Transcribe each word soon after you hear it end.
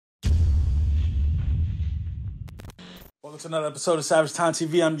Welcome to another episode of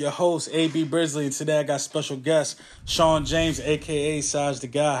Savagetimetv. I'm your host, AB Brisley, and today I got special guest, Sean James, aka Saj the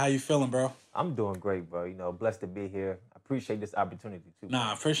Guy. How you feeling, bro? I'm doing great, bro. Blessed to be here. I appreciate this opportunity too.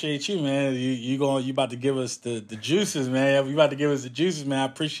 Nah, I appreciate you, man. You about to give us the juices, man. You about to give us the juices, man. I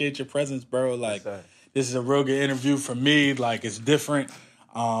appreciate your presence, bro. Like, Yes, this is a real good interview for me. Like, it's different.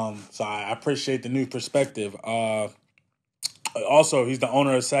 So I appreciate the new perspective. Also, he's the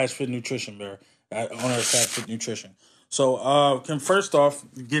owner of Saj Fit Nutrition, bro. Owner of Saj Fit Nutrition. So, can first off,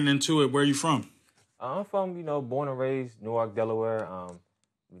 getting into it, where are you from? I'm from, born and raised Newark, Delaware.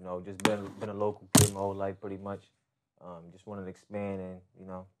 Just been a local kid my whole life, pretty much. Just wanted to expand and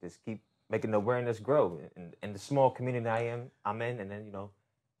just keep making the awareness grow in the small community I'm in, and then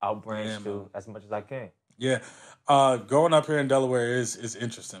outbranch to as much as I can. Yeah, growing up here in Delaware is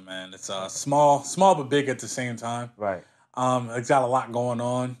interesting, man. It's small but big at the same time. Right. It's got a lot going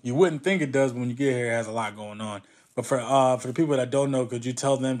on. You wouldn't think it does, but when you get here, it has a lot going on. But for the people that don't know, could you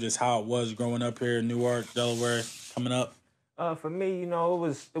tell them just how it was growing up here in Newark, Delaware, coming up? For me, it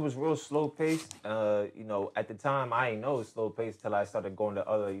was real slow paced. At the time I didn't know it was slow paced till I started going to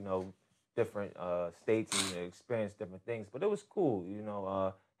other, different states and experience different things. But it was cool,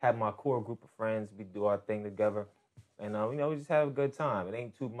 had my core group of friends. We do our thing together, and we just have a good time. It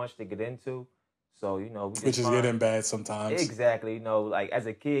ain't too much to get into. So, we just which is getting bad sometimes. Exactly. Like as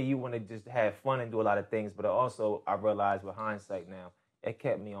a kid, you want to just have fun and do a lot of things. But also, I realized with hindsight now, it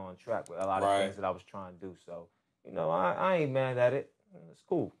kept me on track with a lot of things that I was trying to do. So, I ain't mad at it. It's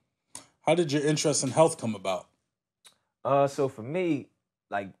cool. How did your interest in health come about? So for me,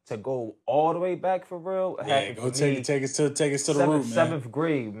 like to go all the way back for real. Yeah, go take us to the root, man. Seventh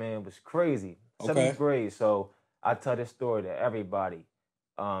grade, man, was crazy. Seventh grade. So I tell this story to everybody.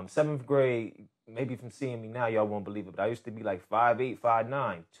 Seventh grade. Maybe from seeing me now, y'all won't believe it, but I used to be like 5'8", 5'9",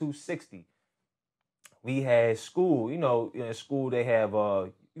 260. We had school, in school they have,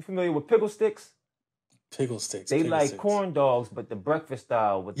 you familiar with pickle sticks? Pickle sticks. They like corn dogs, but the breakfast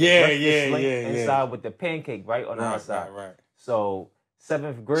style with the breakfast inside with the pancake right on the outside. Right. So,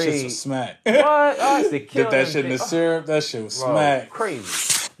 7th grade. Shit was smack. What? I used to kill Did that shit in the syrup? That shit was smack. Crazy.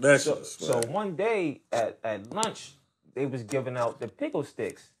 So one day at lunch, they was giving out the pickle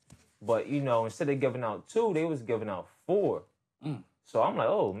sticks. But, instead of giving out 2, they was giving out 4. So I'm like,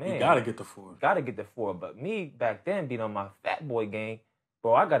 oh, man. You got to get the 4. Got to get the 4. But me, back then, being on my fat boy game,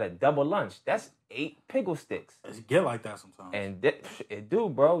 bro, I got a double lunch. That's 8 pickle sticks. It get like that sometimes. And it do,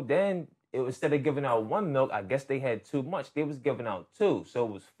 bro. Then, instead of giving out 1 milk, I guess they had too much. They was giving out 2. So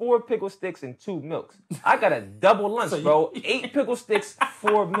it was 4 pickle sticks and 2 milks. I got a double lunch, bro. 8 pickle sticks,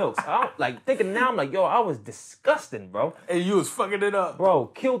 4 milks. Thinking now, I'm like, yo, I was disgusting, bro. And you was fucking it up. Bro,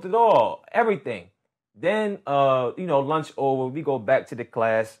 killed it all. Everything. Then, lunch over. We go back to the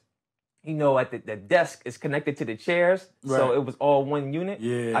class. At the desk is connected to the chairs. Right. So it was all one unit.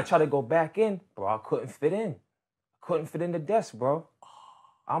 Yeah. I tried to go back in. Bro, I couldn't fit in. Couldn't fit in the desk, bro.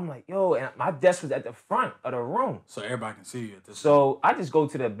 I'm like, yo, and my desk was at the front of the room. So everybody can see you at this So I just go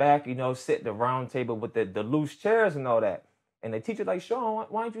to the back, sit at the round table with the loose chairs and all that. And the teacher like, Sean,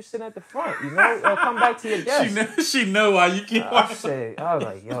 why don't you sit at the front, come back to your desk. She know why you can't. I was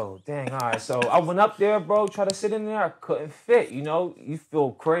like, yo, dang, all right. So I went up there, bro, try to sit in there. I couldn't fit, You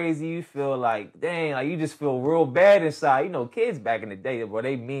feel crazy. You feel like, dang, like you just feel real bad inside. Kids back in the day, bro,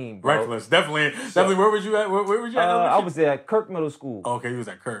 they mean, bro. Reckless. Definitely. Where was you at? Where was you at? I was at Kirk Middle School. Okay, you was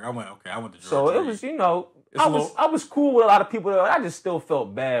at Kirk. I went to Georgia. So it was, I was cool with a lot of people there. I just still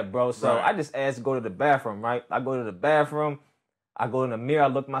felt bad, bro. So I just asked to go to the bathroom, right? I go to the bathroom. I go in the mirror, I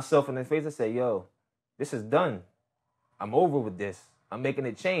look myself in the face, I say, yo, this is done. I'm over with this. I'm making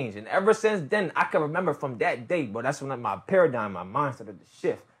it change. And ever since then, I can remember from that day, but that's when my paradigm, my mind started to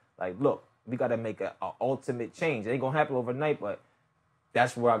shift. Like, look, we got to make an ultimate change. It ain't going to happen overnight, but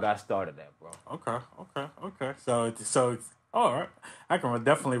that's where I got started at, bro. Okay. So it's all right. I can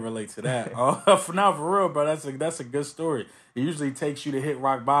definitely relate to that. For real, bro, that's a good story. It usually takes you to hit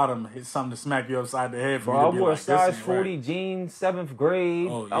rock bottom, hit something to smack you upside the head. Bro, I wore a size 40 jeans, 7th grade.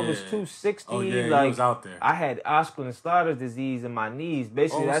 Oh, yeah. I was 260. Oh, yeah, like, you was out there. I had Osgood-Schlatter disease in my knees.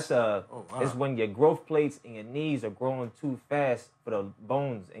 Basically, it's when your growth plates in your knees are growing too fast for the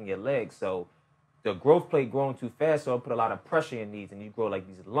bones in your legs. So the growth plate growing too fast, so it put a lot of pressure in your knees, and you grow like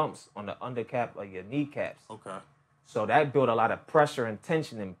these lumps on the undercap of your kneecaps. Okay. So that built a lot of pressure and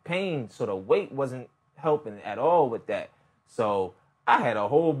tension and pain. So the weight wasn't helping at all with that. So I had a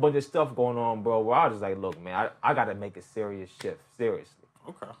whole bunch of stuff going on, bro, where I was just like, look, man, I got to make a serious shift. Seriously.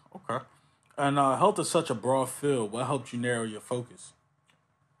 Okay. And health is such a broad field. What helped you narrow your focus?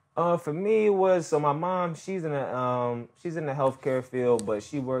 For me, it was so my mom. She's in the healthcare field, but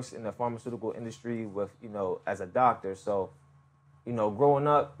she works in the pharmaceutical industry with as a doctor. So growing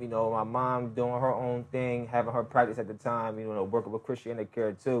up, my mom doing her own thing, having her practice at the time, working with Christianity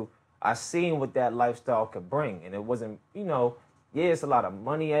Care too. I seen what that lifestyle could bring, and it wasn't, yeah, it's a lot of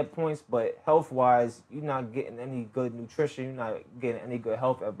money at points, but health wise, you're not getting any good nutrition, you're not getting any good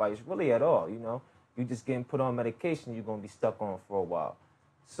health advice really at all. You're just getting put on medication, you're gonna be stuck on for a while.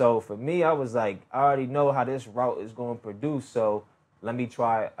 So for me, I was like, I already know how this route is going to produce, so let me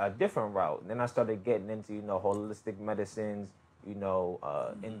try a different route. And then I started getting into, holistic medicines,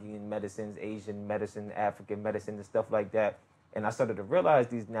 Indian medicines, Asian medicine, African medicine, and stuff like that. And I started to realize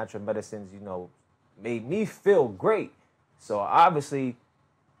these natural medicines, made me feel great. So obviously,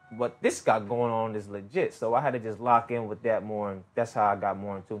 what this got going on is legit. So I had to just lock in with that more, and that's how I got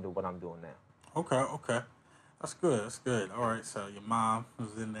more in tune to what I'm doing now. Okay. That's good. All right, so your mom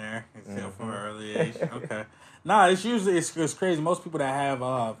was in there, from an early age. Okay. Nah, it's usually, it's crazy. Most people that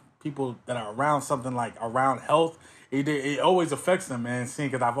have people that are around something like around health, it always affects them, man.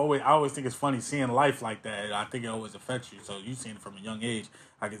 Seeing, because I always think it's funny seeing life like that. I think it always affects you. So you seen it from a young age.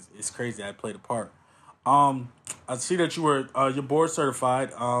 Like it's crazy. I played a part. I see that you're board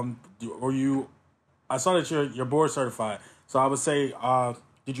certified. I saw that you're board certified. So I would say,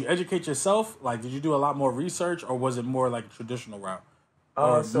 did you educate yourself? Like, did you do a lot more research, or was it more like a traditional route,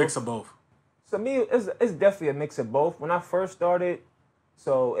 or mix of both? So me, it's definitely a mix of both. When I first started,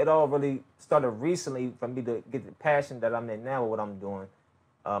 so it all really started recently for me to get the passion that I'm in now with what I'm doing.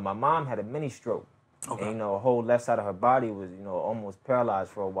 My mom had a mini stroke. Okay. And, a whole left side of her body was, almost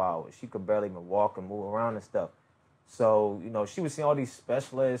paralyzed for a while. She could barely even walk and move around and stuff. So, she was seeing all these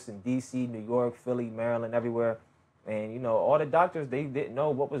specialists in D.C., New York, Philly, Maryland, everywhere. And, all the doctors, they didn't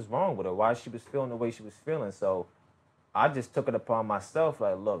know what was wrong with her, why she was feeling the way she was feeling. So I just took it upon myself,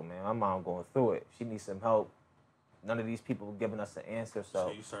 like, look, man, my mom going through it. She needs some help. None of these people were giving us an answer.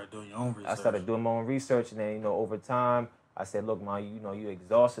 So you started doing your own research. I started doing my own research. And then, over time, I said, look, Mom, you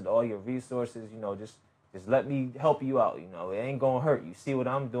exhausted all your resources. Just let me help you out. It ain't going to hurt. You see what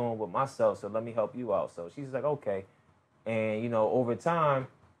I'm doing with myself, so let me help you out. So she's like, okay. And, over time,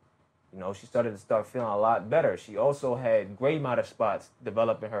 she started to feeling a lot better. She also had gray matter spots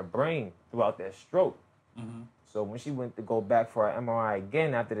develop in her brain throughout that stroke. Mm-hmm. So when she went to go back for her MRI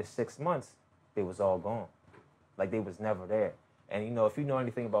again after the 6 months, they was all gone. Like they was never there. And, if you know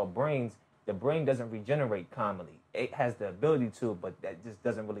anything about brains, the brain doesn't regenerate commonly. It has the ability to, but that just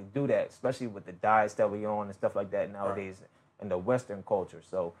doesn't really do that, especially with the diets that we're on and stuff like that nowadays in the Western culture.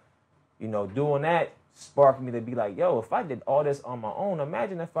 So, doing that sparked me to be like, yo, if I did all this on my own,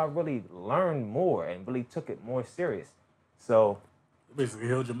 imagine if I really learned more and really took it more serious. So you basically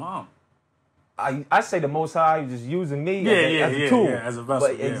healed your mom. I say the Most High just using me as a tool. As a vessel.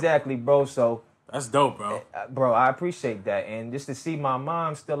 But exactly, bro. So that's dope, bro. Bro, I appreciate that. And just to see my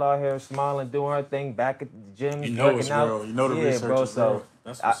mom still out here smiling, doing her thing, back at the gym, working out. Real. The research bro, is real.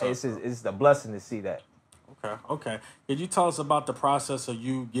 That's what's up, it's a blessing to see that. Okay. Could you tell us about the process of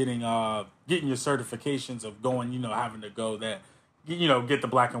you getting your certifications, of going, having to go that, get the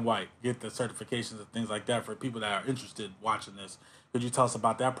black and white, get the certifications and things like that for people that are interested in watching this? Could you tell us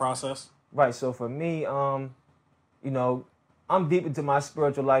about that process? Right. So for me, I'm deep into my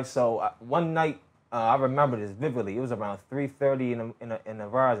spiritual life. So one night, I remember this vividly. It was around 3:30 in the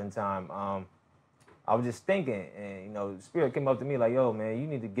rising time. I was just thinking, and the Spirit came up to me like, yo, man, you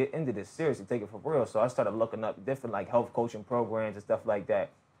need to get into this seriously, take it for real. So I started looking up different like health coaching programs and stuff like that.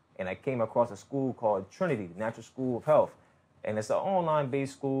 And I came across a school called Trinity, Natural School of Health. And it's an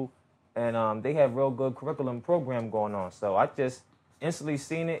online-based school, and they have real good curriculum program going on. So I just instantly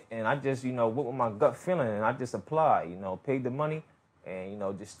seen it, and I just, went with my gut feeling, and I just applied, paid the money,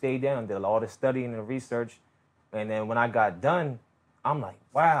 and, just stayed down, did all the studying and research. And then when I got done, I'm like,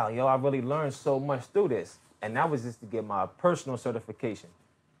 wow, I really learned so much through this. And that was just to get my personal certification.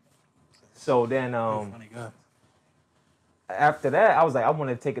 So then after that, I was like, I want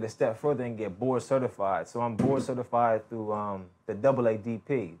to take it a step further and get board certified. So I'm board certified through the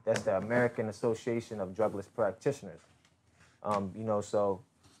AADP. That's the American Association of Drugless Practitioners. So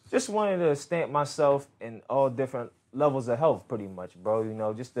just wanted to stamp myself in all different levels of health pretty much,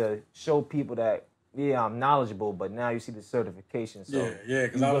 bro. Just to show people that, yeah, I'm knowledgeable, but now you see the certification, so you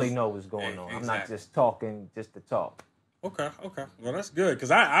really know what's going on. Exactly. I'm not just talking just to talk. Okay. Well, that's good, because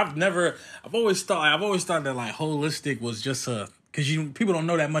I've always thought that like holistic was just because people don't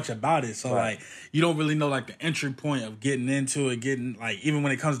know that much about it, so like you don't really know like the entry point of getting into it, getting like even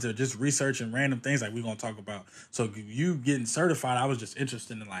when it comes to just researching random things like we're gonna talk about. So you getting certified, I was just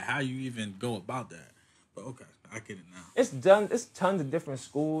interested in like how you even go about that. But okay, I get it now. It's done. It's tons of different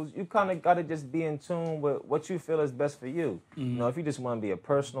schools. You kind of got to just be in tune with what you feel is best for you. You know, if you just want to be a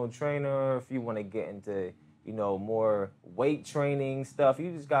personal trainer, if you want to get into, you know, more weight training stuff,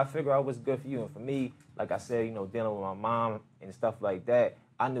 you just got to figure out what's good for you. And for me, like I said, you know, dealing with my mom and stuff like that,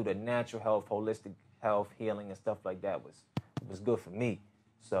 I knew the natural health, holistic health, healing and stuff like that was good for me.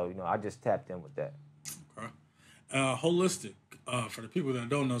 So, you know, I just tapped in with that. Okay. Holistic. For the people that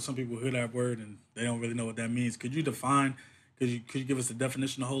don't know, some people hear that word and they don't really know what that means. Could you define? Could you give us the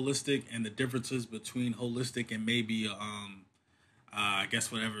definition of holistic and the differences between holistic and maybe I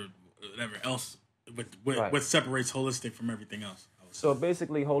guess whatever else what separates holistic from everything else? So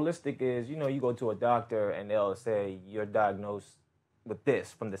basically, holistic is, you know, you go to a doctor and they'll say you're diagnosed with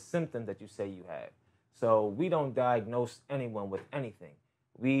this from the symptoms that you say you have. So we don't diagnose anyone with anything.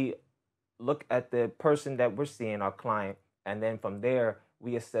 We look at the person that we're seeing, our client, and then from there,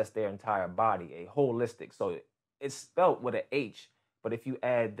 we assess their entire body, a holistic. So it's spelt with an H, but if you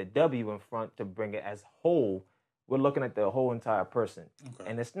add the W in front to bring it as whole, we're looking at the whole entire person. Okay.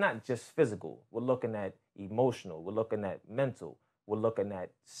 And it's not just physical. We're looking at emotional. We're looking at mental. We're looking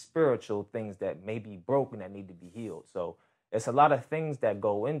at spiritual things that may be broken that need to be healed. So it's a lot of things that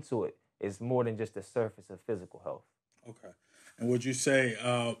go into it. It's more than just the surface of physical health. Okay. And would you say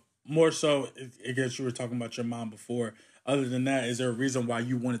more so, I guess you were talking about your mom before. Other than that, is there a reason why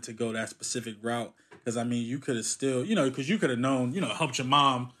you wanted to go that specific route? Because, I mean, you could have still, you know, because you could have known, you know, helped your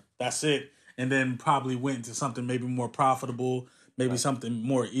mom, that's it, and then probably went into something maybe more profitable, maybe something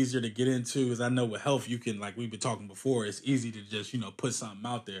more easier to get into. Because I know with health, you can, like we've been talking before, it's easy to just, you know, put something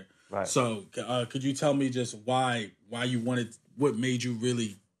out there. Right. So could you tell me just why you wanted, what made you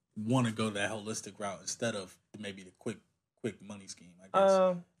really want to go that holistic route instead of maybe the quick money scheme, I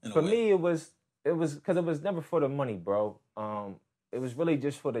guess? For me, it was because it was never for the money, bro. It was really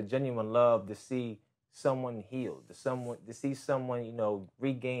just for the genuine love to see someone healed, to see someone, you know,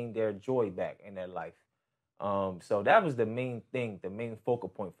 regain their joy back in their life. So that was the main thing, the main focal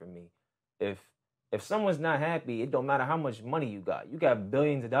point for me. If someone's not happy, it don't matter how much money you got. You got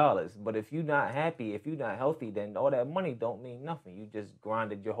billions of dollars, but if you're not happy, if you're not healthy, then all that money don't mean nothing. You just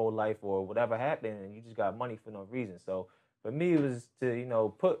grinded your whole life or whatever happened, and you just got money for no reason. So for me, it was to, you know,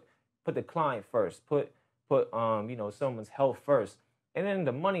 put the client first, put you know, someone's health first, and then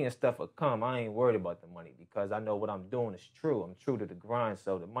the money and stuff will come. I ain't worried about the money because I know what I'm doing is true. I'm true to the grind,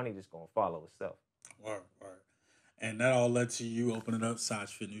 so the money just gonna follow itself. Right. And that all led to you opening up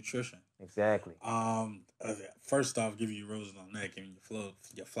Savagefit Nutrition. Exactly. First off, give you roses on that, giving you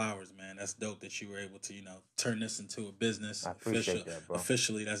your flowers, man. That's dope that you were able to, you know, turn this into a business. I appreciate that, bro.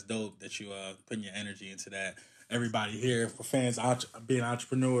 Officially, that's dope that you putting your energy into that. Everybody here, for fans, being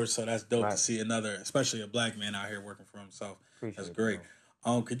entrepreneurs, so that's dope to see another, especially a black man out here working for himself. That's great.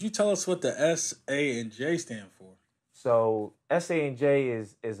 Could you tell us what the S, A, and J stand for? So S, A, and J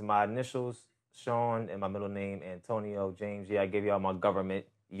is my initials, Sean, and my middle name, Antonio James. Yeah, I gave y'all my government.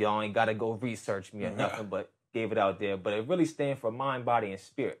 Y'all ain't got to go research me or nothing, but gave it out there. But it really stands for mind, body, and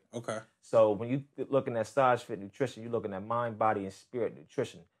spirit. Okay. So when you're looking at Savagefit Nutrition, you're looking at mind, body, and spirit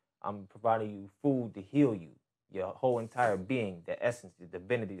nutrition. I'm providing you food to heal you, your whole entire being, the essence, the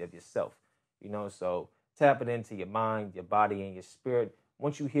divinity of yourself. You know, so tap it into your mind, your body, and your spirit.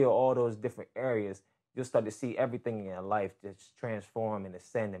 Once you heal all those different areas, you'll start to see everything in your life just transform and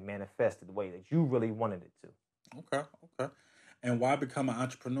ascend and manifest the way that you really wanted it to. Okay. And why become an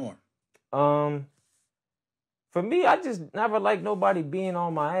entrepreneur? For me, I just never liked nobody being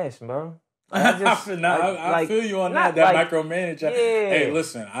on my ass, bro. I feel you on that micromanager. Yeah. Hey,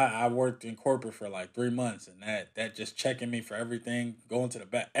 listen, I worked in corporate for like 3 months, and that just checking me for everything, going to the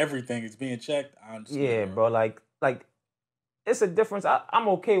back, everything is being checked. Bro. Like it's a difference. I'm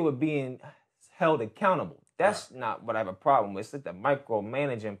okay with being held accountable. That's not what I have a problem with. It's like the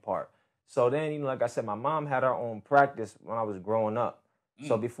micromanaging part. So then, you know, like I said, my mom had her own practice when I was growing up.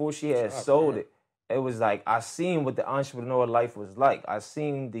 So before she had sold it, it was like I seen what the entrepreneur life was like. I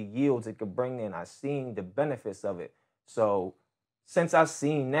seen the yields it could bring in. I seen the benefits of it. So since I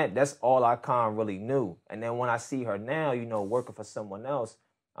seen that, that's all I kind of really knew. And then when I see her now, you know, working for someone else,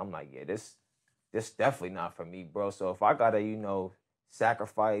 I'm like, yeah, this definitely not for me, bro. So if I gotta, you know,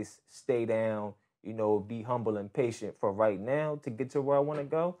 sacrifice, stay down, you know, be humble and patient for right now to get to where I want to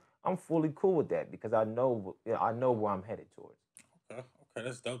go, I'm fully cool with that because I know where I'm headed towards. Okay,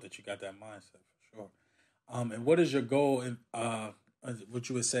 that's dope that you got that mindset for sure. And what is your goal and what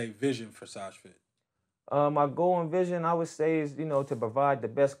you would say vision for Savagefit? My goal and vision, I would say, is, you know, to provide the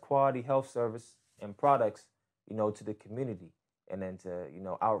best quality health service and products, you know, to the community, and then to, you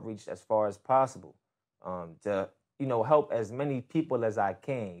know, outreach as far as possible, to, you know, help as many people as I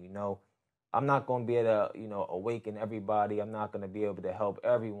can. You know, I'm not going to be able to, awaken everybody. I'm not going to be able to help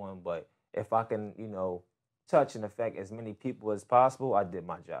everyone. But if I can, touch and affect as many people as possible, I did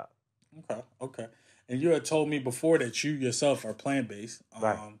my job. Okay. And you had told me before that you yourself are plant-based.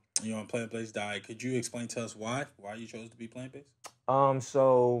 Right. You're on a plant-based diet. Could you explain to us why you chose to be plant-based?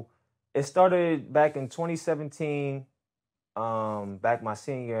 So it started back in 2017, back my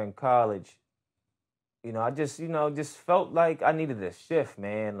senior year in college. I just felt like I needed a shift,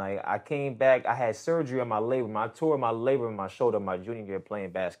 man. Like I came back, I had surgery on my labrum. I tore my labrum in my shoulder my junior year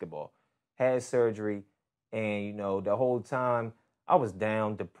playing basketball. Had surgery, and the whole time I was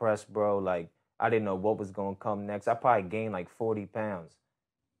down, depressed, bro. Like I didn't know what was gonna come next. I probably gained like 40 pounds.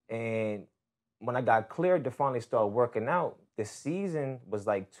 And when I got cleared to finally start working out, the season was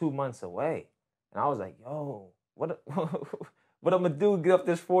like 2 months away. And I was like, yo, what what I'm gonna do to get up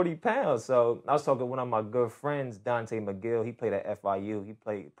this 40 pounds? So I was talking to one of my good friends, Dante McGill. He played at FIU. He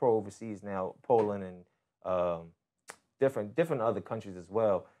played pro overseas now, Poland and different other countries as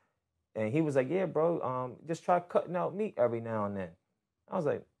well. And he was like, yeah, bro, just try cutting out meat every now and then. I was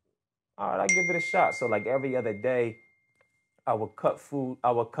like, all right, I'll give it a shot. So like every other day, I would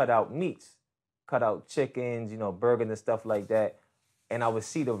cut out meats, cut out chickens, burgers and stuff like that. And I would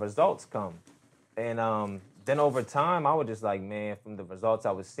see the results come. And then over time, I was just like, man, from the results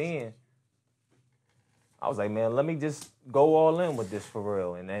I was seeing, I was like, man, let me just go all in with this for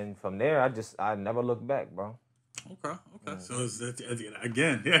real. And then from there, I never looked back, bro. Okay. So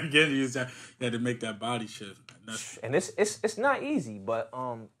again, you had to make that body shift. And it's not easy, but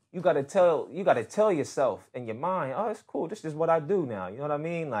you gotta tell yourself in your mind, oh, it's cool. This is what I do now. You know what I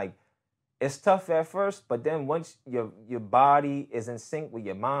mean? Like it's tough at first, but then once your body is in sync with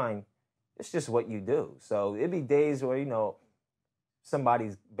your mind, it's just what you do. So it'd be days where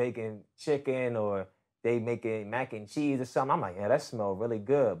somebody's baking chicken or they making mac and cheese or something. I'm like, yeah, that smells really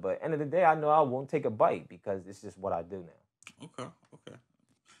good. But end of the day, I know I won't take a bite because it's just what I do now. Okay.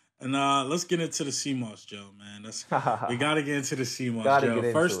 And let's get into the sea moss gel, man. We gotta get into the sea moss gel.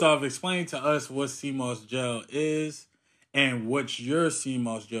 First off, explain to us what sea moss gel is and what your sea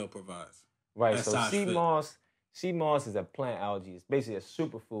moss gel provides. Right. So sea moss is a plant algae. It's basically a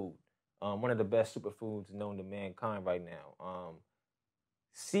superfood. One of the best superfoods known to mankind right now.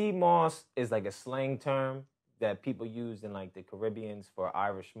 Sea moss is like a slang term that people use in like the Caribbeans for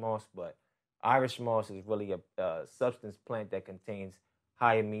Irish moss, but Irish moss is really a substance plant that contains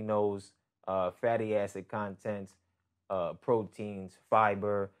high aminos, fatty acid contents, proteins,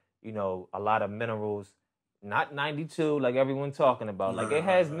 fiber, a lot of minerals. Not 92 like everyone talking about. Like it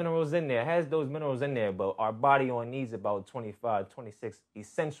has minerals in there. It has those minerals in there, but our body only needs about 25, 26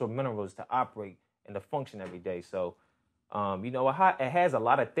 essential minerals to operate and to function every day. So, it has a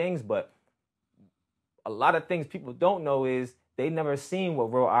lot of things, but a lot of things people don't know is they never seen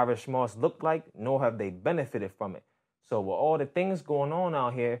what real Irish moss looked like, nor have they benefited from it. So with all the things going on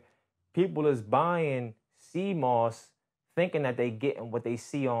out here, people is buying sea moss thinking that they getting what they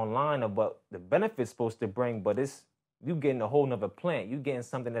see online of what the benefit's supposed to bring, but you getting a whole nother plant. You getting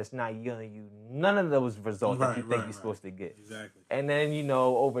something that's not yielding you none of those results that you think you're supposed to get. Exactly. And then,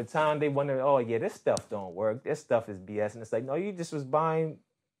 over time they wonder, oh yeah, this stuff don't work. This stuff is BS. And it's like, no, you just was buying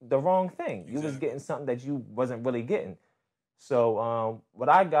the wrong thing. Exactly. You was getting something that you wasn't really getting. So what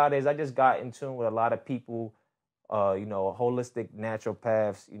I got is I just got in tune with a lot of people, holistic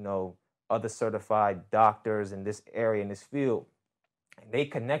naturopaths, other certified doctors in this area, in this field. And they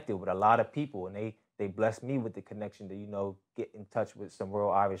connected with a lot of people, and they blessed me with the connection to, get in touch with some real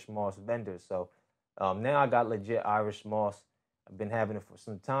Irish moss vendors. So now I got legit Irish moss. I've been having it for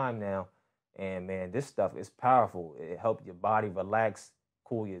some time now. And man, this stuff is powerful. It helps your body relax,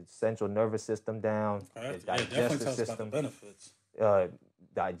 cool your central nervous system down, your digestive system. About the benefits.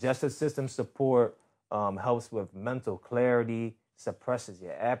 Digestive system support, helps with mental clarity, suppresses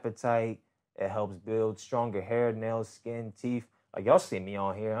your appetite. It helps build stronger hair, nails, skin, teeth. Like y'all see me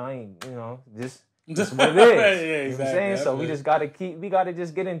on here. I ain't, just what it is. Yeah, exactly. You know what I'm saying? So we gotta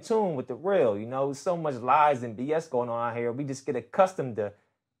just get in tune with the real. So much lies and BS going on out here. We just get accustomed to,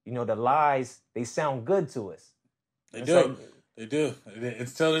 the lies, they sound good to us. They do.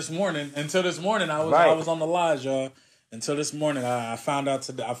 Until this morning, I was on the lies, y'all. Until this morning, I found out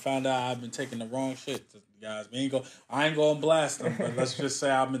I've been taking the wrong shit, guys. I ain't going to blast them, but let's just say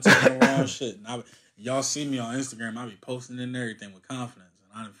I've been taking the wrong shit. And y'all see me on Instagram, I be posting and everything with confidence,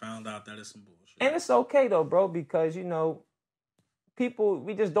 and I done found out that it's some bullshit. And it's okay though, bro, because people,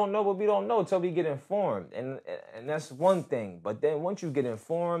 we just don't know what we don't know until we get informed, and that's one thing. But then once you get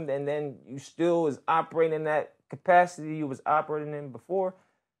informed, and then you still is operating in that capacity you was operating in before,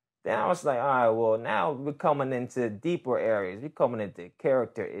 Then I was like, all right, well, now we're coming into deeper areas. We're coming into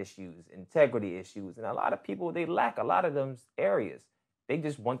character issues, integrity issues. And a lot of people, they lack a lot of those areas. They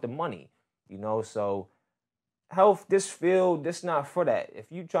just want the money, So health, this field, this not for that.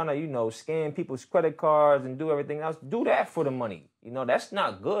 If you trying to, scan people's credit cards and do everything else, do that for the money. That's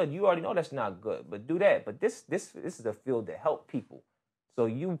not good. You already know that's not good, but do that. But this is a field to help people. So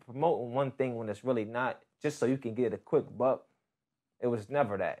you promoting one thing when it's really not, just so you can get a quick buck. It was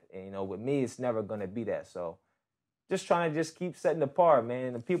never that. And, with me, it's never going to be that. So just trying to just keep setting apart, man.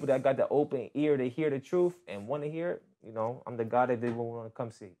 And the people that got the open ear to hear the truth and want to hear it, I'm the guy that they will want to come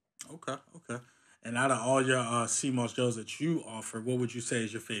see. Okay. And out of all your sea moss gels that you offer, what would you say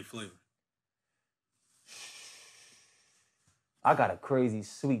is your favorite flavor? I got a crazy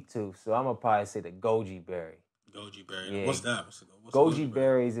sweet tooth, so I'm going to probably say the goji berry. Goji berry. Yeah. What's that? What's goji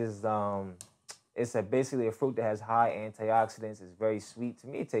berries is it's basically a fruit that has high antioxidants. It's very sweet. To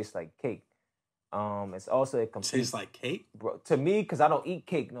me, it tastes like cake. It's also a complete... Tastes like cake? Bro, to me, because I don't eat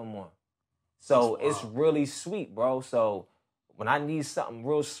cake no more. So it's really sweet, bro. So when I need something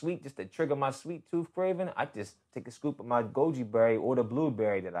real sweet just to trigger my sweet tooth craving, I just take a scoop of my goji berry or the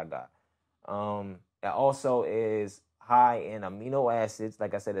blueberry that I got. It also is high in amino acids.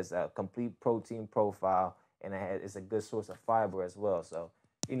 Like I said, it's a complete protein profile, and it's a good source of fiber as well. So,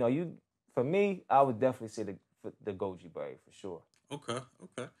 for me, I would definitely say the goji berry for sure. Okay.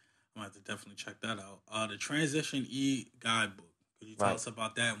 I'm gonna have to definitely check that out. The Transition e-guidebook. Could you tell us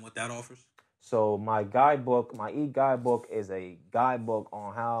about that and what that offers? So my e-guidebook is a guidebook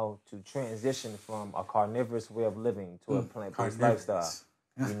on how to transition from a carnivorous way of living to a plant-based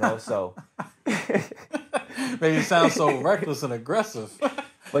lifestyle. So maybe it sounds so reckless and aggressive.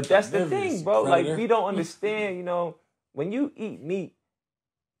 But that's the thing, bro. Predator. Like, we don't understand, when you eat meat,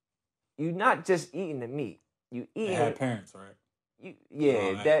 you're not just eating the meat. You eating. They had parents, right?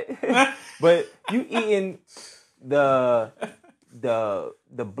 That. But you eating the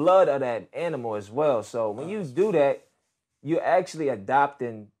blood of that animal as well. So when you do that, you're actually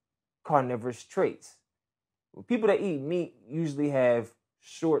adopting carnivorous traits. People that eat meat usually have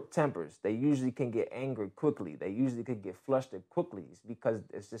short tempers. They usually can get angry quickly. They usually can get flustered quickly. It's because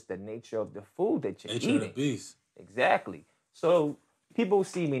it's just the nature of the food that you're eating. Nature of the beast. Exactly. So people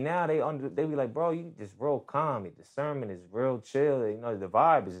see me now, they be like, bro, you just real calm. Your discernment is real chill. The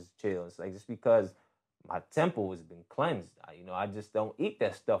vibe is just chill. It's like, just because my temple has been cleansed. I just don't eat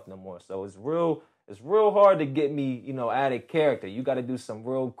that stuff no more. So it's real hard to get me, out of character. You got to do some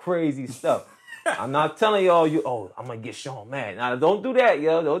real crazy stuff. I'm not telling y'all, I'm going to get Sean mad. Now, don't do that,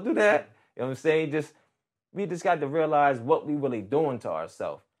 yo. Don't do that. You know what I'm saying? We just got to realize what we really doing to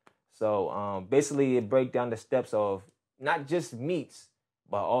ourselves. So basically, it breaks down the steps of not just meats,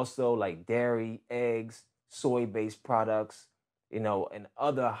 but also like dairy, eggs, soy-based products, and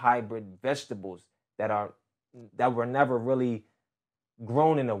other hybrid vegetables that were never really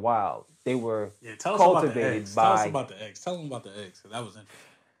grown in the wild. They were cultivated by... Tell us about the eggs. Tell them about the eggs, because that was interesting.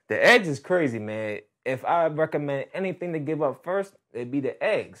 The eggs is crazy, man. If I recommend anything to give up first, it'd be the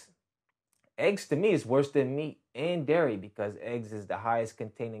eggs. Eggs, to me, is worse than meat and dairy, because eggs is the highest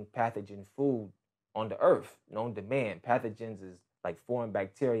containing pathogen food on the earth, known to man. Pathogens is like foreign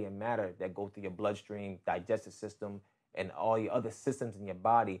bacteria and matter that go through your bloodstream, digestive system, and all your other systems in your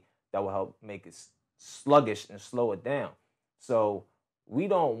body that will help make it sluggish and slow it down. So we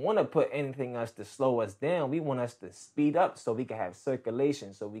don't want to put anything else to slow us down. We want us to speed up so we can have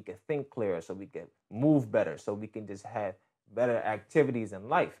circulation, so we can think clearer, so we can move better, so we can just have better activities in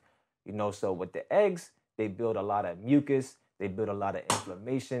life. So with the eggs, they build a lot of mucus, they build a lot of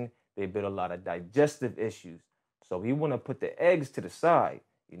inflammation, they build a lot of digestive issues. So we want to put the eggs to the side.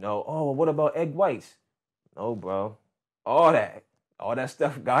 What about egg whites? No, bro. All that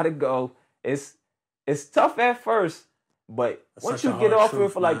stuff gotta go. It's tough at first, but once you get off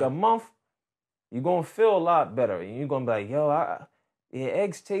it for like a month, you're gonna feel a lot better. And you're gonna be like, yo,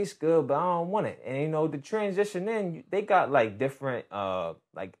 eggs taste good, but I don't want it. And the transition in, they got like different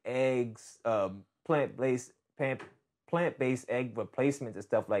like eggs, plant-based egg replacements and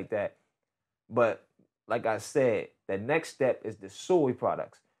stuff like that. But like I said, the next step is the soy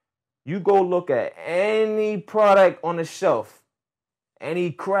products. You go look at any product on the shelf,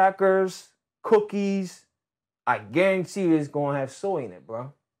 any crackers, cookies, I guarantee you it's going to have soy in it,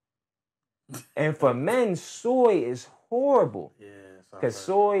 bro. And for men, soy is horrible. Yeah. Because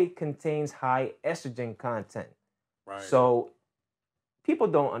soy contains high estrogen content. Right. So people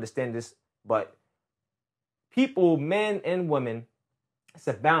don't understand this, but people, men and women, it's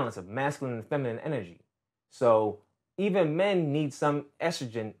a balance of masculine and feminine energy. So even men need some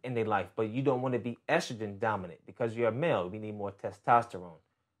estrogen in their life, but you don't want to be estrogen dominant because you're a male. We need more testosterone.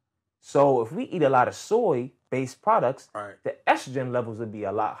 So if we eat a lot of soy-based products, right. the estrogen levels would be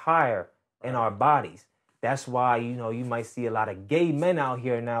a lot higher in our bodies. That's why, you know, you might see a lot of gay men out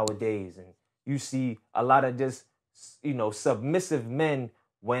here nowadays, and you see a lot of just, you know, submissive men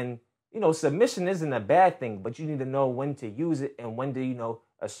when, you know, submission isn't a bad thing, but you need to know when to use it and when to, you know,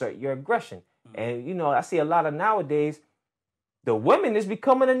 assert your aggression. And, you know, I see a lot of nowadays, the women is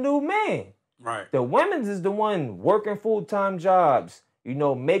becoming a new man. Right. The women's is the one working full-time jobs, you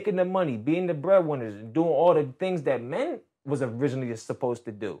know, making the money, being the breadwinners, and doing all the things that men was originally supposed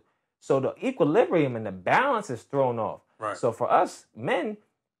to do. So the equilibrium and the balance is thrown off. Right. So for us men,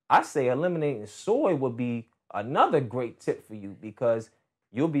 I say eliminating soy would be another great tip for you, because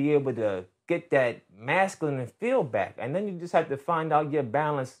you'll be able to get that masculine feel back. And then you just have to find out your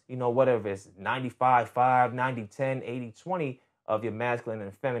balance, you know, whatever it's 95-5, 90-10, 80-20 of your masculine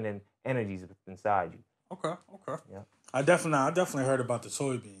and feminine energies inside you. Okay. Yeah. I definitely heard about the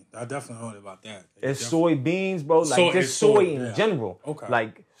soybean. I definitely heard about that. It's soybeans, bro. Like just soy in general. Okay.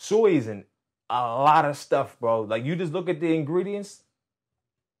 Like soy is in a lot of stuff, bro. Like you just look at the ingredients.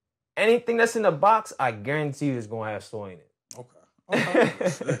 Anything that's in the box, I guarantee you is gonna have soy in it. Okay.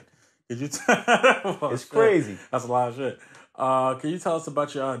 Could you it's crazy. That's a lot of shit. Can you tell us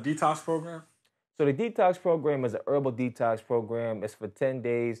about your detox program? So the detox program is an herbal detox program. It's for 10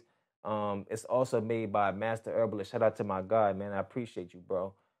 days. It's also made by a master herbalist. Shout out to my guy, man. I appreciate you,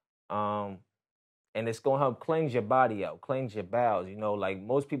 bro. And it's gonna help cleanse your body out, cleanse your bowels. You know, like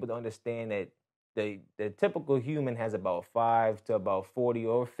most people don't understand that the typical human has about 5 to about 40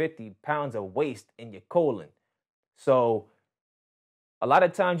 or 50 pounds of waste in your colon. So a lot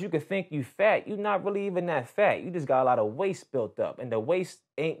of times you can think you fat. You're not really even that fat. You just got a lot of waste built up. And the waste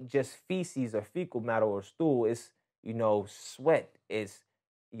ain't just feces or fecal matter or stool. It's, you know, sweat. It's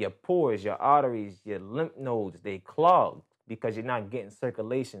your pores, your arteries, your lymph nodes. They clog because you're not getting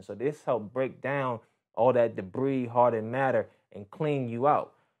circulation. So this help break down all that debris, hardened matter, and clean you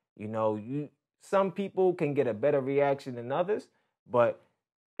out. You know, some people can get a better reaction than others, but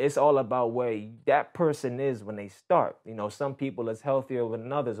it's all about where that person is when they start. You know, some people is healthier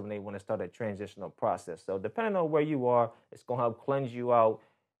than others when they want to start a transitional process. So depending on where you are, it's going to help cleanse you out,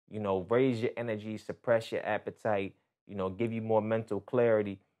 you know, raise your energy, suppress your appetite, you know, give you more mental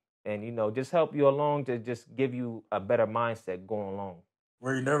clarity, and, you know, just help you along to just give you a better mindset going along.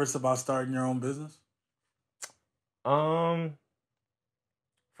 Were you nervous about starting your own business? For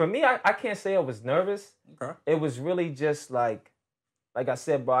me, I can't say I was nervous. Okay. It was really just like I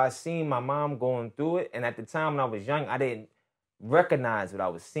said, bro, I seen my mom going through it. And at the time when I was young, I didn't recognize what I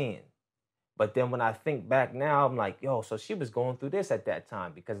was seeing. But then when I think back now, I'm like, yo, so she was going through this at that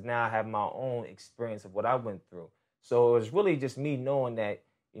time, because now I have my own experience of what I went through. So it was really just me knowing that,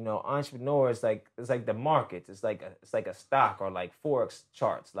 you know, entrepreneur is like, it's like the markets. It's like a stock or like Forex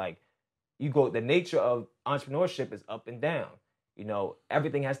charts. Like the nature of entrepreneurship is up and down. You know,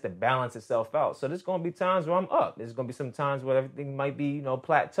 everything has to balance itself out. So there's going to be times where I'm up. There's going to be some times where everything might be, you know,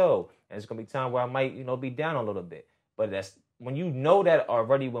 plateau. And there's going to be times where I might, you know, be down a little bit. But that's when you know that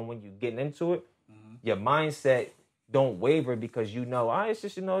already when you're getting into it, your mindset don't waver, because you know, it's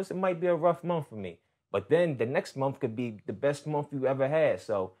just, you know, it might be a rough month for me. But then the next month could be the best month you ever had.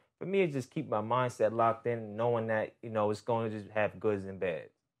 So for me, it's just keep my mindset locked in, knowing that, you know, it's going to just have goods and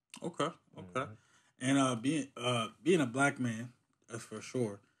bads. Okay. And being a black man, that's for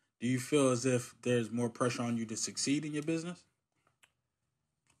sure. Do you feel as if there's more pressure on you to succeed in your business?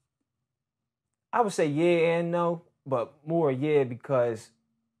 I would say yeah and no, but more yeah, because,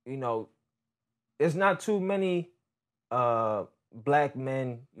 you know, there's not too many black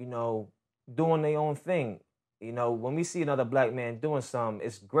men, you know, doing their own thing. You know, when we see another black man doing something,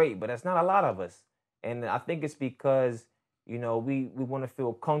 it's great, but that's not a lot of us. And I think it's because, you know, we want to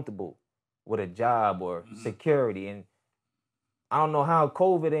feel comfortable with a job or security. And I don't know how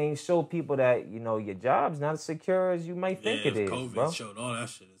COVID ain't show people that, you know, your job's not as secure as you might think it is, COVID bro. showed all that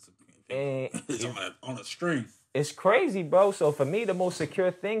shit. It's on a string. It's crazy, bro. So for me, the most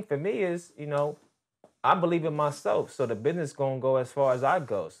secure thing for me is, you know, I believe in myself. So the business going to go as far as I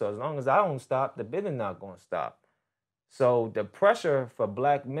go. So as long as I don't stop, the business not going to stop. So the pressure for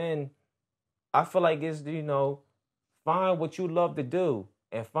black men, I feel like is, you know, find what you love to do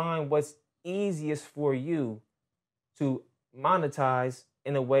and find what's easiest for you to monetize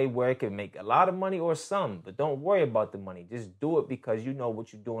in a way where it can make a lot of money or some, but don't worry about the money. Just do it because you know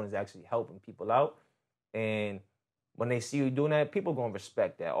what you're doing is actually helping people out. And when they see you doing that, people going to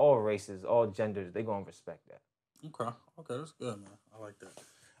respect that. All races, all genders, they're going to respect that. Okay, that's good, man. I like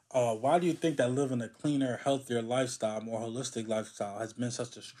that. Why do you think that living a cleaner, healthier lifestyle, more holistic lifestyle has been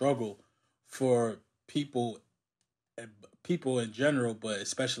such a struggle for people people in general, but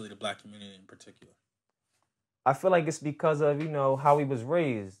especially the Black community in particular? I feel like it's because of, how we was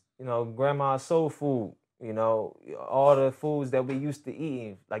raised. Grandma's soul food. All the foods that we used to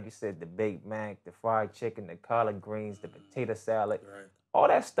eat, like you said, the baked mac, the fried chicken, the collard greens, the potato salad. Right. All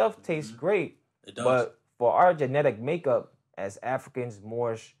that stuff tastes great. It does. But for our genetic makeup as Africans,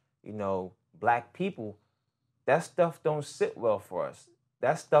 Moorish, Black people, that stuff don't sit well for us.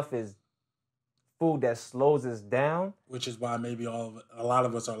 That stuff is food that slows us down. Which is why maybe a lot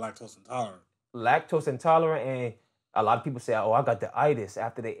of us are lactose intolerant. Lactose intolerant, and a lot of people say, "Oh, I got the itis"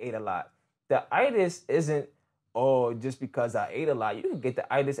 after they ate a lot. The itis isn't, "Oh, just because I ate a lot." You can get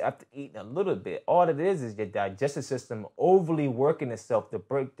the itis after eating a little bit. All it is your digestive system overly working itself to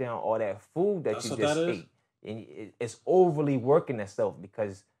break down all that food that you just ate. And it's overly working itself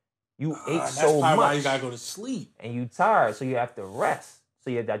because you ate so much. That's why you gotta go to sleep. And you tired, so you have to rest so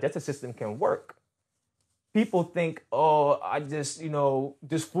your digestive system can work. People think, "Oh, I just,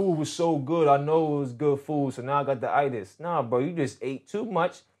 this food was so good. I know it was good food, so now I got the itis." Nah, bro, you just ate too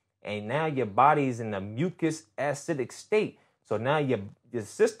much, and now your body is in a mucus acidic state. So now your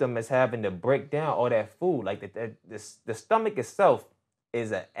system is having to break down all that food. Like the stomach itself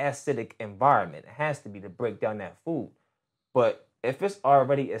is an acidic environment. It has to be to break down that food. But if it's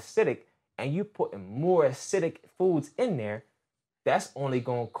already acidic and you putting more acidic foods in there, that's only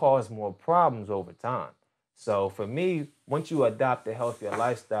going to cause more problems over time. So for me, once you adopt a healthier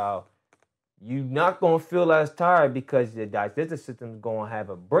lifestyle, you're not going to feel as tired because your digestive system is going to have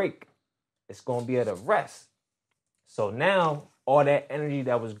a break. It's going to be at a rest. So now all that energy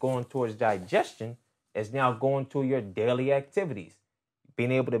that was going towards digestion is now going to your daily activities.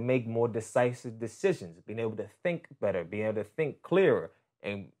 Being able to make more decisive decisions, being able to think better, being able to think clearer.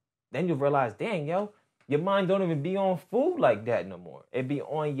 And then you realize, dang, your mind don't even be on food like that no more. It be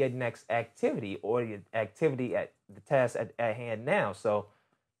on your next activity or your activity at the task at hand now. So,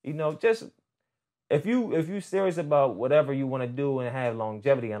 just if you serious about whatever you want to do and have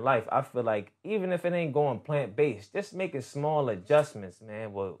longevity in life, I feel like even if it ain't going plant-based, just making small adjustments,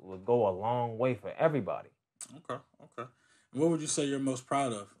 man, will go a long way for everybody. Okay. What would you say you're most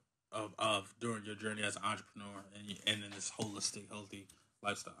proud of during your journey as an entrepreneur and in this holistic, healthy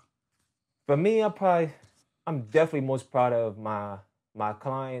lifestyle? For me, I'm definitely most proud of my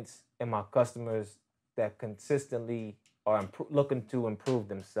clients and my customers that consistently are looking to improve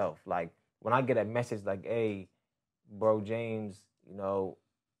themselves. Like when I get a message like, "Hey, bro, James,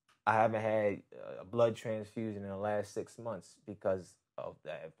 I haven't had a blood transfusion in the last 6 months because of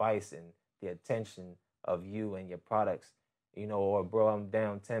the advice and the attention of you and your products," or "Bro, I'm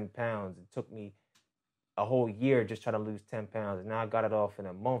down 10 pounds. It took me a whole year just trying to lose 10 pounds. And now I got it off in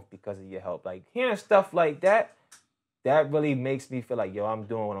a month because of your help." Like hearing stuff like that really makes me feel like, I'm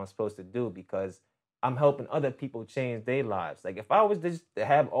doing what I'm supposed to do because I'm helping other people change their lives. Like if I was just to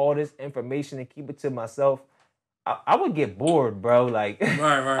have all this information and keep it to myself, I would get bored, bro. Like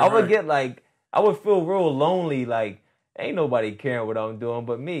I would get I would feel real lonely. Like ain't nobody caring what I'm doing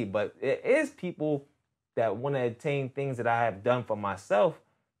but me. But it is people that want to attain things that I have done for myself.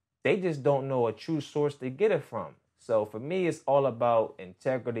 They just don't know a true source to get it from. So for me, it's all about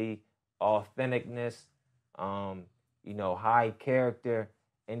integrity, authenticness, high character,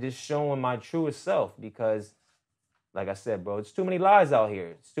 and just showing my truest self. Because, like I said, bro, it's too many lies out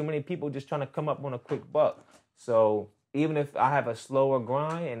here. It's too many people just trying to come up on a quick buck. So even if I have a slower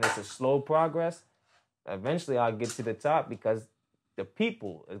grind and it's a slow progress, eventually I'll get to the top because the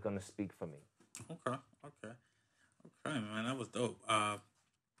people is going to speak for me. Okay, man, that was dope.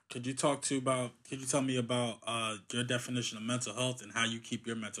 Could you tell me about your definition of mental health and how you keep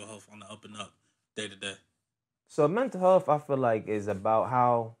your mental health on the up and up day to day? So mental health, I feel like, is about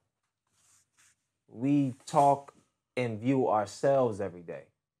how we talk and view ourselves every day,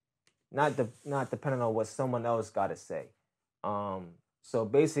 not depending on what someone else got to say. So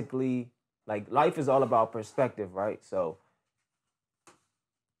basically, like life is all about perspective, right? So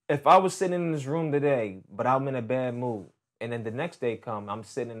if I was sitting in this room today, but I'm in a bad mood, and then the next day I'm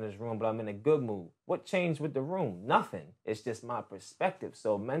sitting in this room, but I'm in a good mood. What changed with the room? Nothing. It's just my perspective.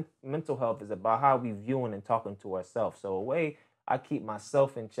 So mental health is about how we viewing and talking to ourselves. So a way I keep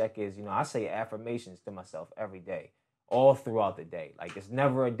myself in check is, I say affirmations to myself every day, all throughout the day. Like it's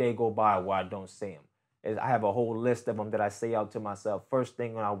never a day go by where I don't say them. I have a whole list of them that I say out to myself first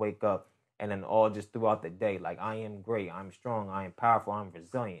thing when I wake up, and then all just throughout the day. Like I am great, I'm strong, I am powerful, I'm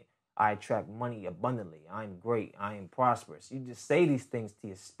resilient. I attract money abundantly. I'm great. I am prosperous. You just say these things to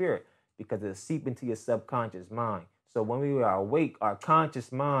your spirit because it'll seep into your subconscious mind. So when we are awake, our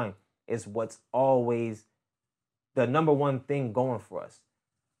conscious mind is what's always the number one thing going for us.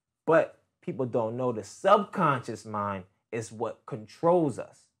 But people don't know the subconscious mind is what controls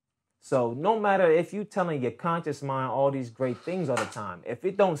us. So no matter if you telling your conscious mind all these great things all the time, if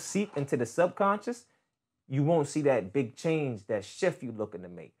it don't seep into the subconscious, you won't see that big change, that shift you're looking to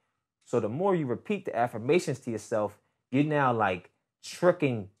make. So the more you repeat the affirmations to yourself, you're now like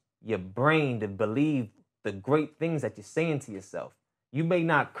tricking your brain to believe the great things that you're saying to yourself. You may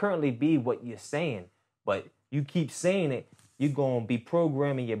not currently be what you're saying, but you keep saying it, you're going to be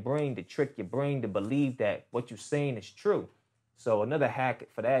programming your brain to trick your brain to believe that what you're saying is true. So another hack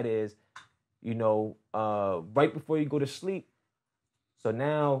for that is, right before you go to sleep, so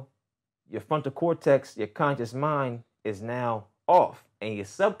now your frontal cortex, your conscious mind is now off, and your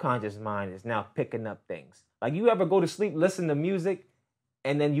subconscious mind is now picking up things. Like, you ever go to sleep, listen to music,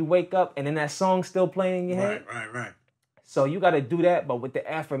 and then you wake up, and then that song's still playing in your head? Right. So you got to do that, but with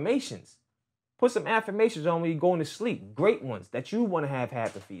the affirmations. Put some affirmations on when you're going to sleep, great ones that you want to have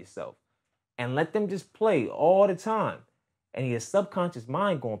happen for yourself, and let them just play all the time. And your subconscious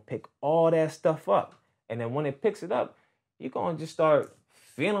mind going to pick all that stuff up. And then when it picks it up, you're going to just start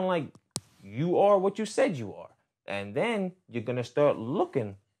feeling like you are what you said you are. And then you're going to start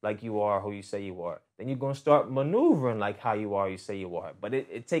looking like you are who you say you are. Then you're going to start maneuvering like how you are, you say you are. But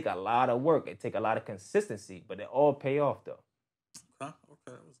it take a lot of work. It take a lot of consistency, but it all pay off though. Okay,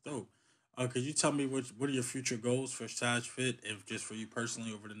 that was dope. Could you tell me what are your future goals for Savagefit, if just for you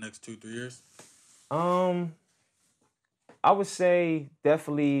personally over the next 2-3 years? I would say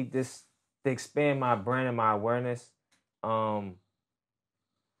definitely just to expand my brand and my awareness. I'm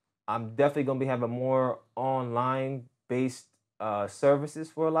definitely gonna be having more online based services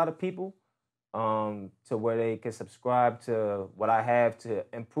for a lot of people, to where they can subscribe to what I have to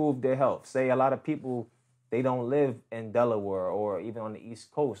improve their health. Say a lot of people, they don't live in Delaware or even on the East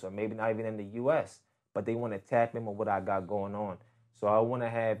Coast, or maybe not even in the U.S., but they want to tap in with what I got going on. So I want to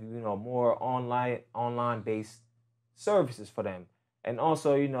have more online based services for them, and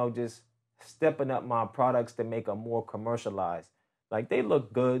also just stepping up my products to make them more commercialized. Like, they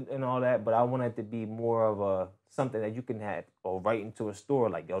look good and all that, but I want it to be more of something that you can have or right into a store.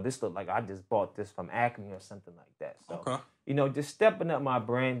 Like, yo, this look like I just bought this from Acme or something like that. So, okay. Just stepping up my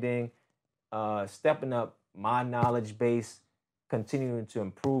branding, stepping up my knowledge base, continuing to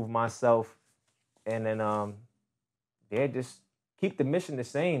improve myself, and then just keep the mission the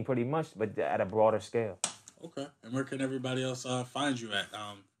same pretty much, but at a broader scale. Okay. And where can everybody else find you at?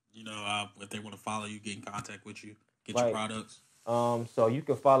 If they want to follow you, get in contact with you, get your products. So you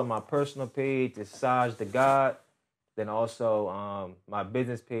can follow my personal page, is Saj the God. Then also my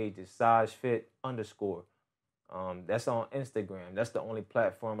business page is Savagefit_. That's on Instagram. That's the only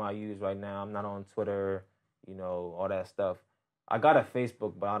platform I use right now. I'm not on Twitter, all that stuff. I got a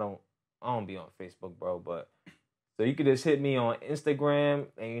Facebook, but I don't be on Facebook, bro. But so you can just hit me on Instagram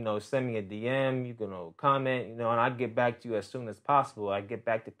and send me a DM. You can comment, and I get back to you as soon as possible. I get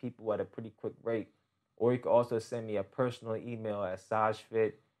back to people at a pretty quick rate. Or you can also send me a personal email at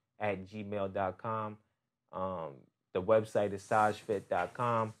sagefit@gmail.com. The website is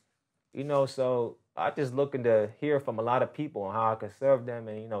sagefit.com. So I just looking to hear from a lot of people on how I can serve them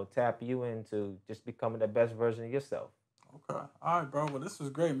and, tap you into just becoming the best version of yourself. Okay. All right, bro. Well, this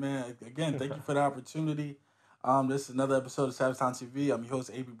was great, man. Again, thank you for the opportunity. This is another episode of Savagetimetv. I'm your host,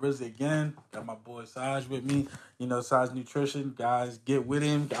 A.B. Brisley again. Got my boy Saj with me. Saj Nutrition. Guys, get with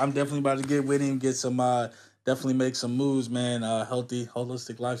him. I'm definitely about to get with him, get some, definitely make some moves, man. Healthy,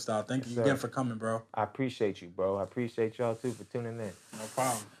 holistic lifestyle. Thank you again for coming, bro. I appreciate you, bro. I appreciate y'all, too, for tuning in. No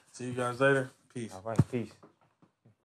problem. See you guys later. Peace. All right, peace.